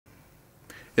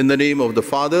In the name of the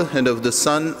Father, and of the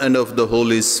Son, and of the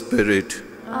Holy Spirit.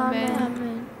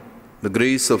 Amen. The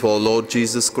grace of our Lord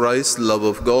Jesus Christ, love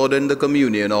of God, and the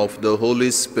communion of the Holy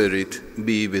Spirit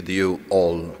be with you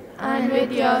all. And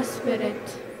with your spirit.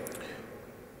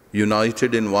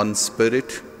 United in one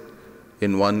Spirit,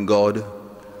 in one God,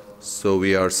 so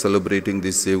we are celebrating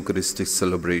this Eucharistic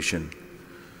celebration.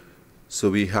 So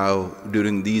we have,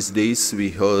 during these days, we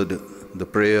heard the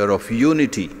prayer of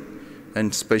unity, and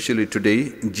especially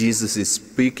today, Jesus is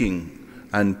speaking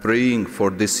and praying for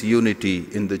this unity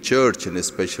in the church in a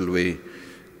special way.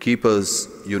 Keep us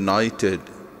united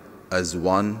as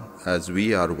one, as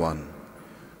we are one.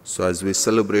 So as we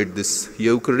celebrate this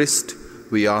Eucharist,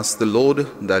 we ask the Lord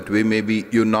that we may be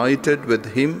united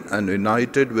with Him and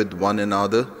united with one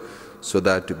another, so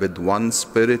that with one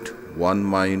spirit, one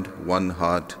mind, one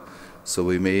heart, so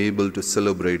we may be able to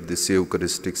celebrate this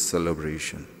Eucharistic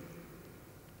celebration.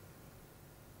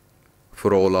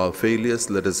 For all our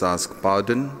failures, let us ask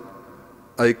pardon.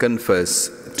 I confess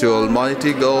to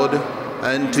Almighty God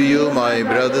and to you, my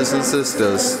brothers and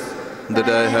sisters, that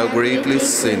I have greatly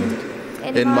sinned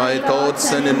in my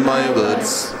thoughts and in my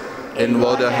words, in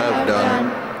what I have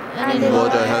done and in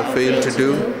what I have failed to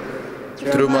do,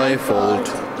 through my fault,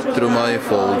 through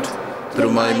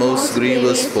my most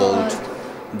grievous fault.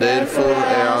 Therefore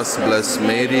I ask Blessed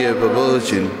Mary, ever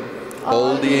Virgin,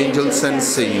 all the angels and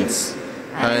saints,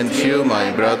 and you, my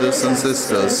brothers and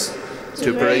sisters,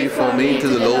 to pray for me to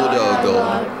the Lord our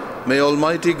God. May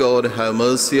Almighty God have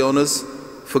mercy on us,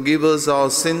 forgive us our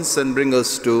sins, and bring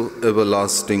us to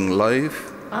everlasting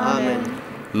life. Amen.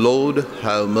 Lord,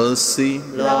 have mercy.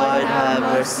 Lord, have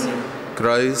mercy.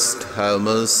 Christ, have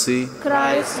mercy.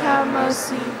 Christ, have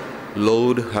mercy.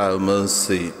 Lord, have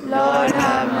mercy. Lord,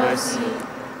 have mercy.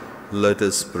 Let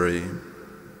us pray.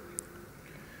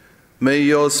 May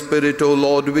your Spirit, O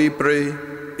Lord, we pray,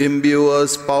 imbue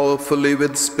us powerfully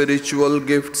with spiritual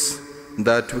gifts,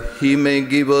 that He may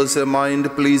give us a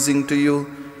mind pleasing to you,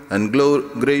 and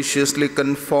graciously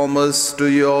conform us to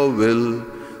your will,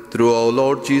 through our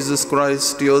Lord Jesus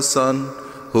Christ, your Son,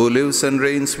 who lives and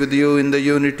reigns with you in the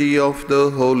unity of the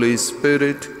Holy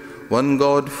Spirit, one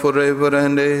God, forever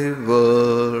and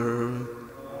ever.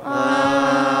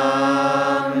 Amen.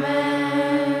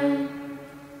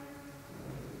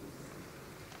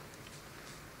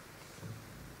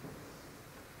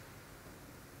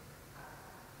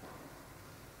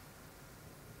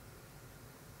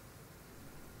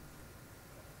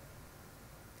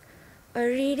 A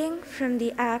reading from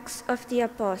the Acts of the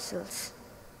Apostles.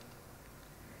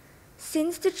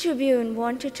 Since the tribune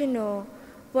wanted to know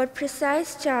what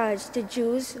precise charge the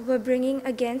Jews were bringing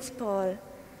against Paul,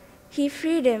 he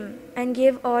freed him and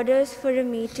gave orders for a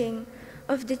meeting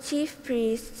of the chief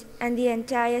priests and the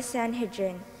entire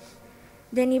Sanhedrin.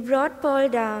 Then he brought Paul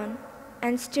down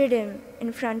and stood him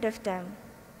in front of them.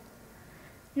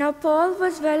 Now Paul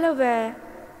was well aware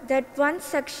that one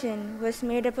section was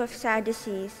made up of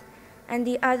Sadducees and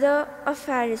the other of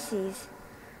Pharisees.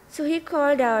 So he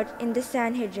called out in the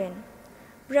Sanhedrin,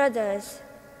 "Brothers,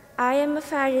 I am a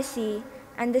Pharisee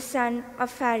and the son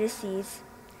of Pharisees.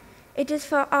 It is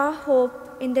for our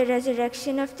hope in the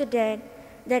resurrection of the dead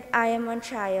that I am on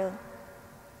trial."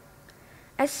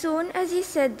 As soon as he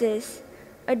said this,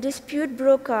 a dispute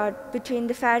broke out between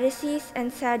the Pharisees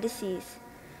and Sadducees,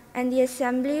 and the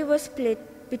assembly was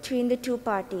split between the two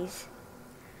parties.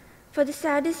 For the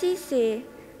Sadducees say,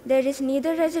 there is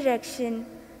neither resurrection,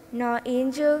 nor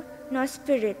angel, nor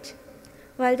spirit,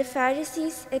 while the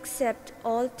Pharisees accept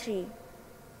all three.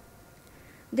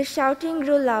 The shouting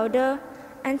grew louder,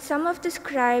 and some of the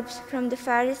scribes from the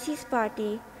Pharisees'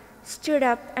 party stood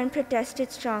up and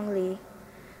protested strongly.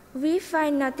 "We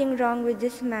find nothing wrong with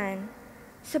this man.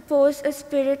 Suppose a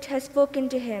spirit has spoken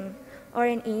to him, or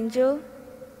an angel?"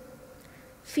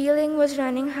 Feeling was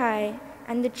running high,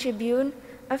 and the tribune,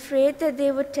 afraid that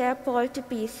they would tear Paul to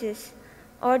pieces,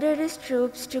 ordered his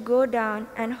troops to go down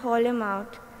and haul him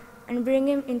out and bring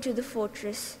him into the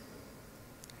fortress.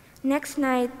 Next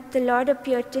night the Lord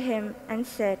appeared to him and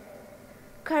said,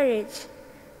 "Courage,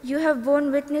 you have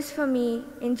borne witness for me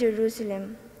in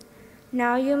Jerusalem.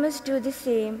 Now you must do the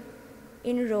same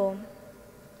in Rome."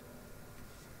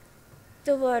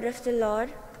 The word of the Lord.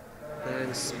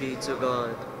 Thanks be to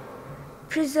God.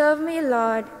 Preserve me,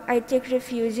 Lord, I take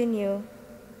refuge in you.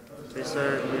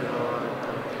 Preserve me, Lord.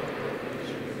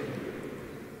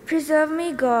 Preserve me,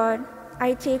 God,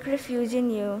 I take refuge in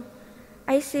you.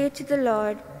 I say to the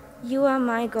Lord, you are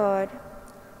my God.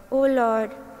 O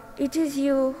Lord, it is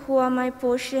you who are my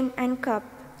portion and cup.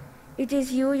 It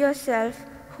is you yourself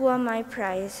who are my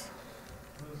prize.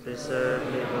 Preserve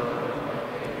me, Lord.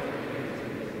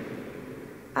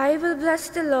 I will bless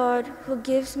the Lord who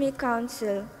gives me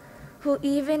counsel, who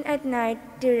even at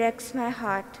night directs my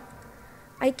heart.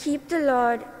 I keep the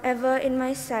Lord ever in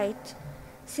my sight.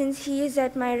 Since he is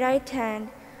at my right hand,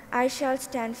 I shall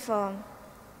stand firm.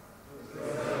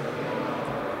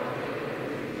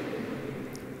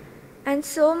 And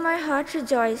so my heart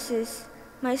rejoices,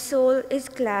 my soul is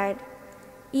glad.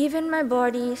 Even my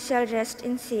body shall rest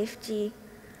in safety.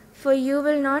 For you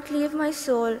will not leave my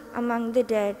soul among the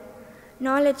dead,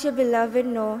 nor let your beloved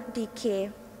know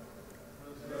decay.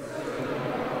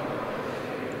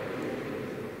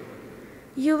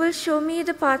 You will show me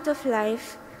the path of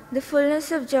life, the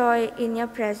fullness of joy in your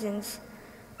presence.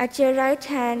 At your right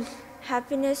hand,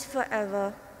 happiness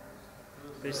forever.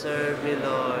 Preserve me,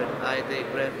 Lord, I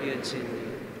take refuge in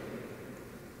you.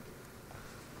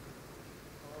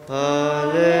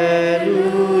 Hallelujah.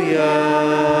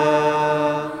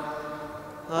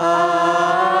 Hallelujah.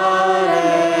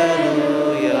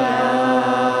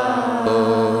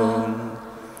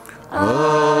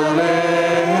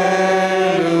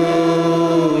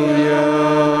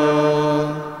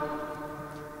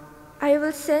 I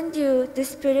will send you the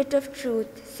Spirit of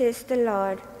truth, says the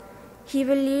Lord. He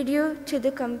will lead you to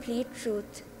the complete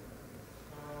truth.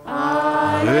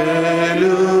 Hallelujah.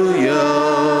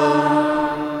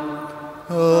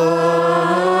 Hallelujah.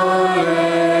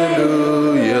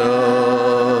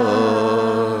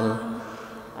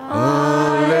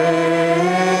 Hallelujah.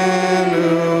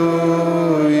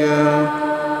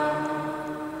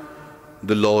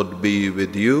 The Lord be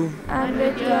with you. And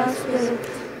with your spirit.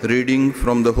 Reading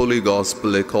from the Holy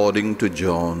Gospel according to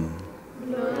John.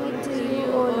 Glory to you,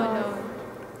 O Lord.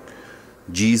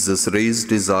 Jesus raised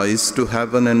his eyes to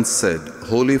heaven and said,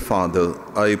 Holy Father,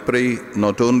 I pray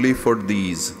not only for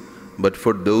these, but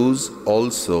for those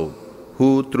also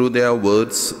who through their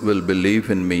words will believe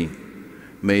in me.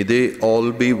 May they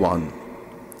all be one.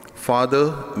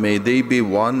 Father, may they be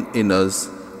one in us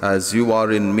as you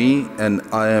are in me and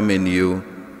I am in you,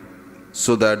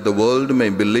 so that the world may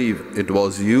believe it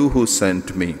was you who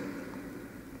sent me.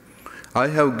 I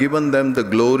have given them the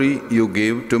glory you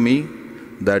gave to me,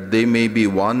 that they may be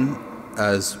one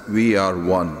as we are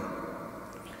one.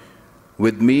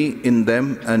 With me in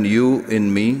them and you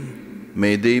in me,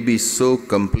 may they be so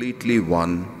completely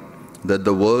one that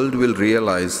the world will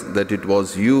realize that it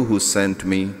was you who sent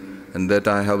me and that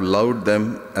I have loved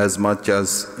them as much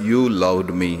as you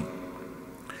loved me.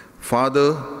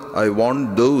 Father, I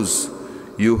want those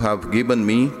you have given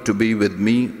me to be with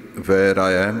me where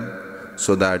I am,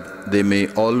 so that they may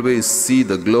always see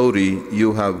the glory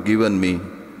you have given me,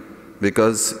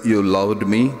 because you loved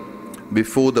me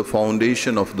before the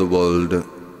foundation of the world.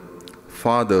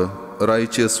 Father,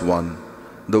 righteous one,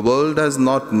 the world has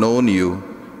not known you,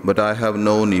 but I have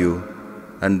known you,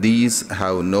 and these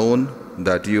have known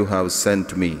that you have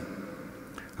sent me.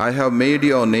 I have made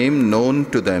your name known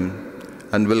to them,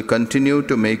 and will continue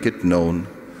to make it known,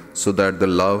 so that the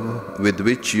love with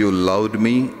which you loved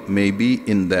me may be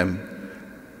in them,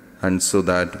 and so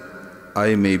that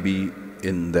I may be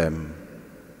in them.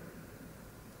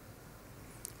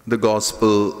 The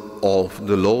Gospel of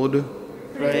the Lord.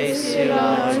 Praise you,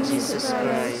 Lord Jesus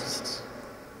Christ.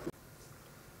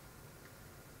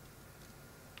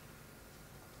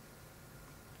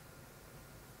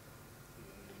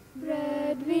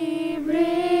 Bread we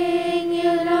bring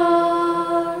you,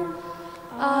 Lord,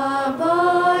 our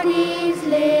bodies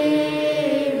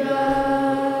labor.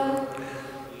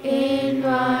 In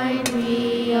wine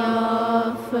we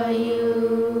offer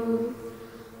you,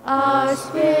 our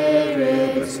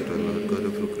spirits.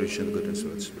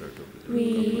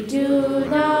 We do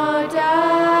not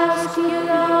ask you,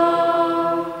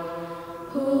 Lord,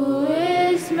 who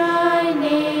is my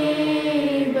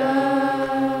neighbor,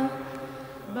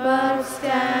 but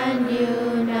stand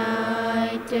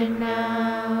united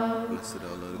now.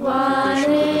 One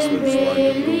in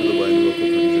belief.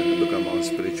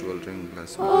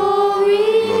 Oh, we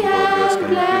have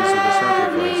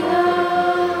gladly heard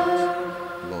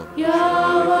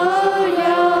your word,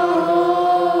 your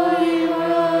holy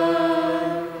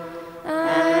word,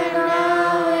 and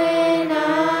now in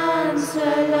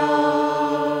answer,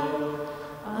 Lord,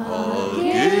 our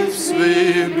gifts we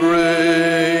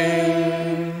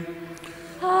bring.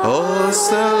 Our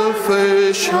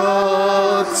selfish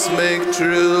hearts make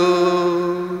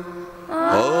true,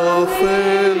 our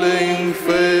failing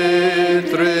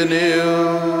faith renew.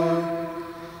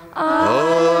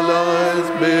 Our life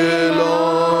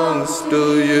belongs to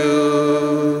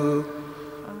you,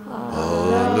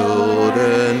 our Lord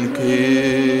and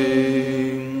King.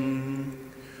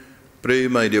 Pray,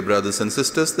 my my dear brothers and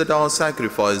sisters, that our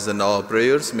sacrifice and our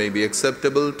prayers may be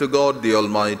acceptable to God the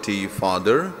Almighty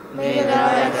Father. May the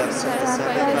Lord accept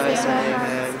sacrifice in our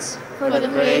hands, for the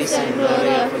praise and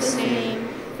glory of His name,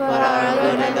 for our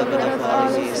good and the good of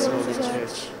all His holy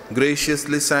Church.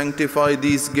 Graciously sanctify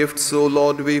these gifts, O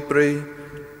Lord, we pray,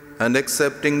 and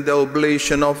accepting the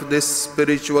oblation of this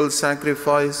spiritual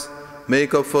sacrifice,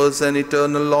 make of us an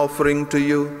eternal offering to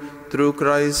you, through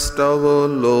Christ our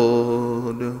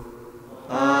Lord.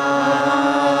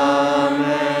 Amen.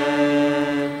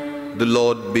 The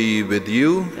Lord be with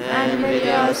you. And with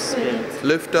your spirit.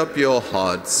 Lift up your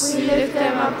hearts. We lift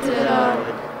them up to the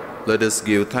Lord. Let us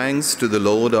give thanks to the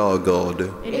Lord our God.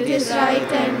 It is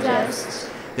right and just.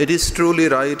 It is truly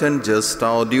right and just,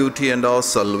 our duty and our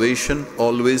salvation,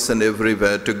 always and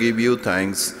everywhere to give you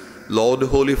thanks, Lord,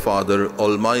 Holy Father,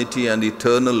 Almighty and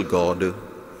eternal God.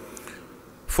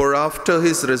 For after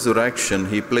his resurrection,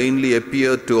 he plainly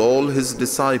appeared to all his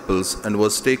disciples and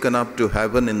was taken up to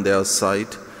heaven in their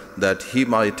sight, that he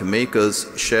might make us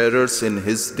sharers in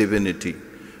his divinity.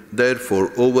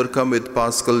 Therefore, overcome with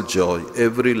paschal joy,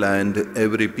 every land,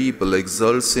 every people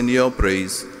exults in your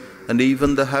praise, and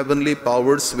even the heavenly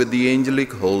powers with the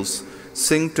angelic hosts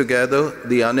sing together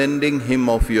the unending hymn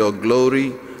of your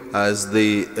glory as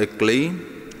they acclaim,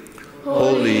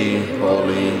 Holy,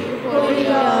 holy, holy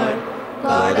Lord,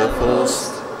 God of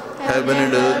hosts, heaven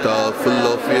and earth are full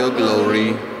of your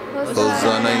glory.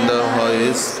 Hosanna in the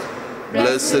highest.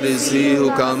 Blessed is he who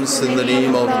comes in the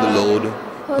name of the Lord.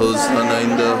 Hosanna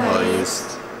in the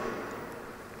highest.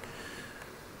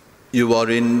 You are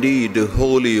indeed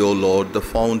holy, O Lord, the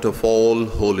fount of all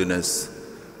holiness.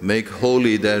 Make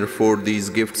holy, therefore, these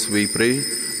gifts, we pray,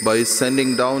 by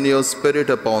sending down your Spirit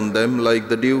upon them like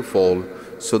the dewfall,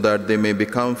 so that they may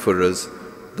become for us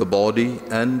the body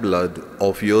and blood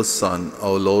of your Son,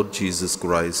 our Lord Jesus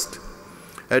Christ.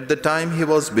 At the time he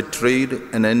was betrayed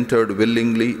and entered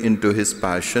willingly into his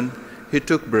passion, he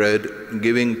took bread,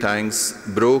 giving thanks,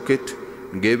 broke it,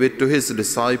 gave it to his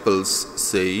disciples,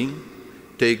 saying,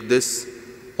 Take this,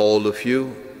 all of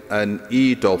you, and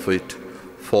eat of it,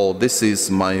 for this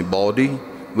is my body,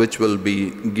 which will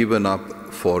be given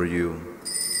up for you.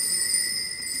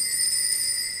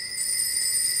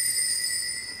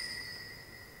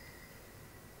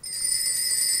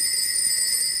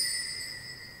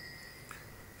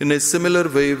 In a similar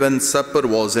way, when supper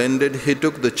was ended, he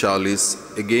took the chalice.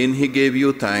 Again he gave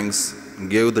you thanks,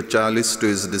 gave the chalice to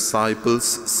his disciples,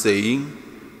 saying,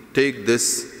 Take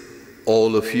this,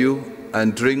 all of you,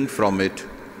 and drink from it,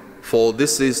 for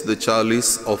this is the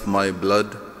chalice of my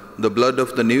blood, the blood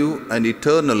of the new and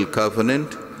eternal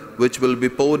covenant, which will be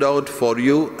poured out for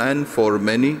you and for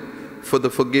many for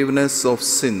the forgiveness of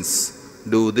sins.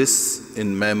 Do this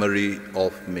in memory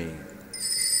of me.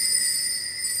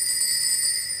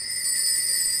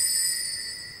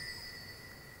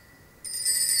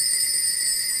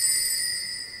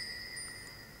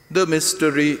 The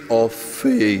mystery of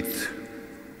faith.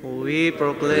 We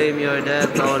proclaim your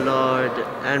death, O Lord,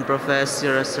 and profess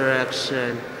your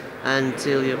resurrection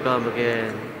until you come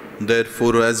again.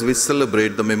 Therefore, as we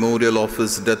celebrate the memorial of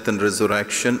his death and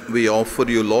resurrection, we offer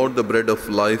you, Lord, the bread of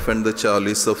life and the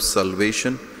chalice of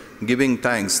salvation, giving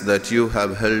thanks that you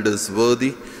have held us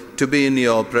worthy to be in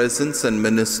your presence and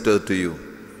minister to you.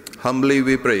 Humbly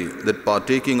we pray that,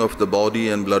 partaking of the body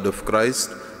and blood of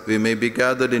Christ, we may be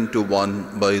gathered into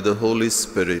one by the Holy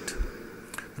Spirit.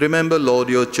 Remember, Lord,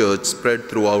 your church spread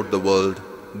throughout the world.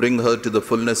 Bring her to the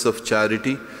fullness of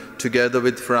charity, together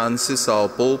with Francis, our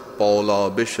Pope, Paul, our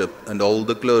Bishop, and all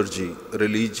the clergy,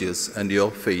 religious, and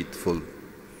your faithful.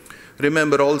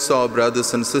 Remember also our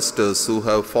brothers and sisters who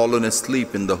have fallen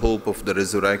asleep in the hope of the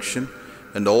resurrection,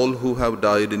 and all who have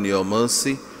died in your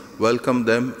mercy. Welcome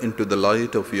them into the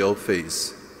light of your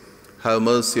face. Have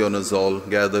mercy on us all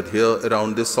gathered here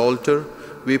around this altar.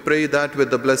 We pray that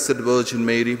with the Blessed Virgin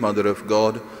Mary, Mother of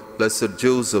God, Blessed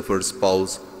Joseph, her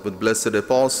spouse, with blessed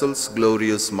apostles,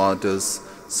 glorious martyrs,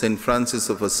 Saint Francis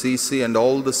of Assisi, and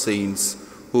all the saints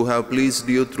who have pleased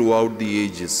you throughout the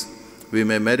ages, we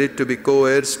may merit to be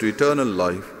co-heirs to eternal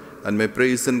life, and may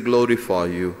praise and glorify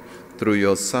you through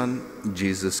your Son,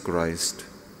 Jesus Christ.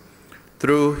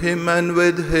 Through him and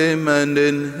with him and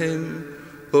in him,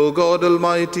 O God,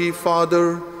 Almighty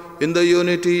Father, in the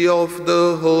unity of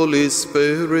the Holy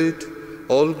Spirit,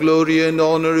 all glory and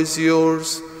honor is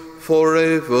yours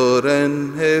forever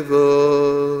and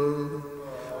ever.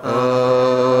 Amen.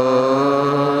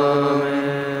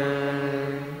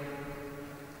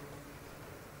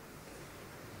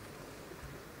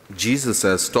 Jesus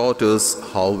has taught us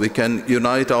how we can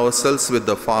unite ourselves with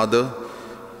the Father.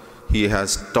 He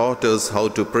has taught us how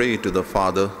to pray to the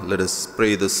Father. Let us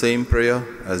pray the same prayer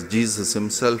as Jesus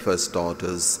himself has taught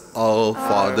us. Our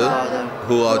Father,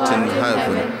 who art in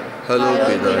heaven, hallowed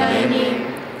be thy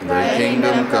name. Thy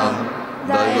kingdom come,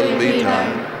 thy will be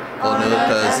done, on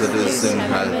earth as it is in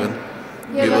heaven.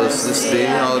 Give us this day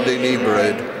our daily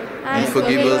bread, and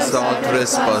forgive us our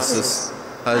trespasses,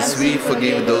 as we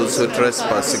forgive those who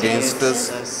trespass against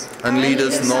us. And lead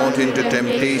us not into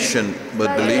temptation,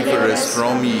 but deliver us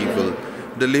from evil.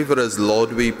 Deliver us,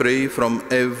 Lord, we pray, from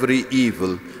every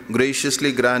evil.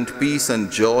 Graciously grant peace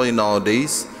and joy in our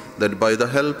days, that by the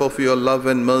help of your love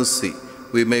and mercy,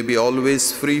 we may be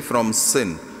always free from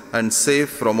sin and safe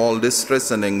from all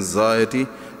distress and anxiety,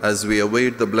 as we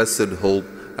await the blessed hope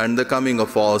and the coming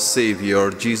of our Savior,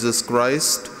 Jesus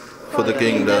Christ. For the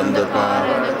kingdom, the power,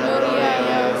 and the glory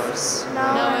are yours,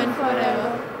 now and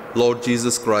forever. Lord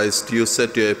Jesus Christ, you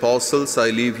said to your apostles, I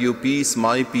leave you peace,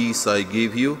 my peace I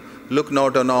give you. Look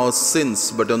not on our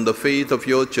sins, but on the faith of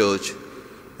your church,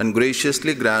 and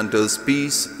graciously grant us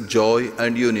peace, joy,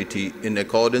 and unity in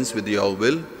accordance with your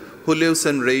will, who lives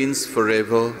and reigns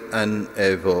forever and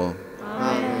ever.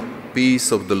 Amen.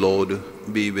 Peace of the Lord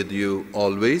be with you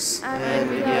always. And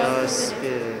with your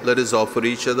spirit. Let us offer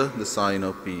each other the sign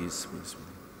of peace.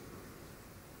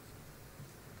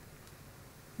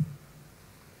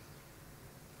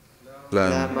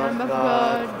 Lamb Lamb of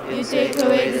God, you take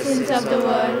away the sins of the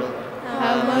world.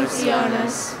 Have mercy on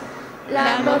us.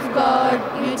 Lamb of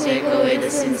God, you take away the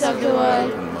sins of the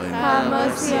world. Have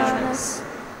mercy on us.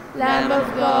 Lamb of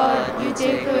God, you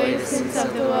take away the sins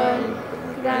of the world.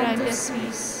 Grant us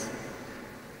peace.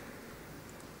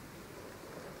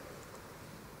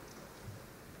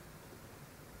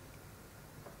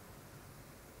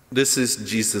 This is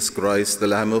Jesus Christ, the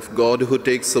Lamb of God, who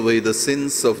takes away the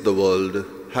sins of the world.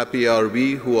 Happy are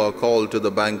we who are called to the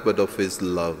banquet of his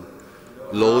love.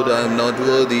 Lord, I am not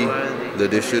worthy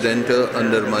that you should enter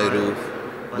under my roof,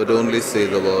 but only say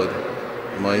the word.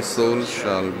 My soul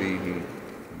shall be healed.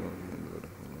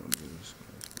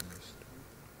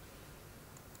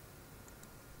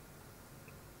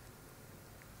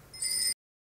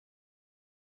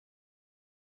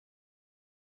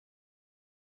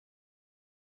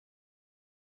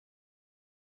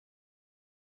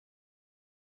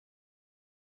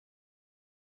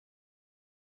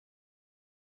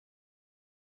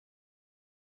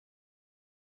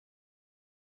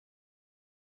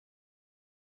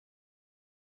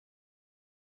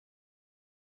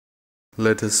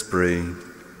 Let us pray.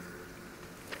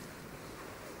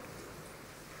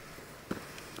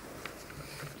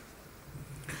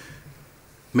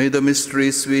 May the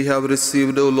mysteries we have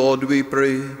received, O Lord, we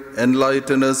pray,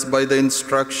 enlighten us by the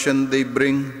instruction they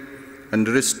bring, and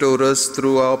restore us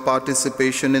through our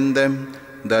participation in them,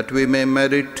 that we may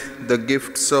merit the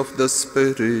gifts of the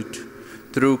Spirit,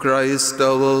 through Christ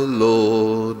our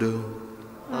Lord.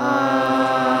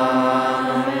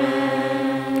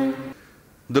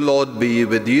 The Lord be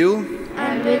with you.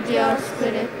 And with your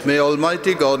spirit. May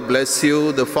Almighty God bless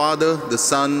you, the Father, the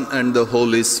Son, and the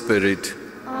Holy Spirit.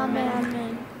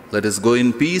 Amen. Let us go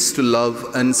in peace to love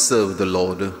and serve the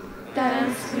Lord.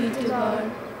 Thanks be to God.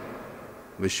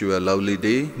 Wish you a lovely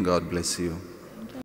day. God bless you.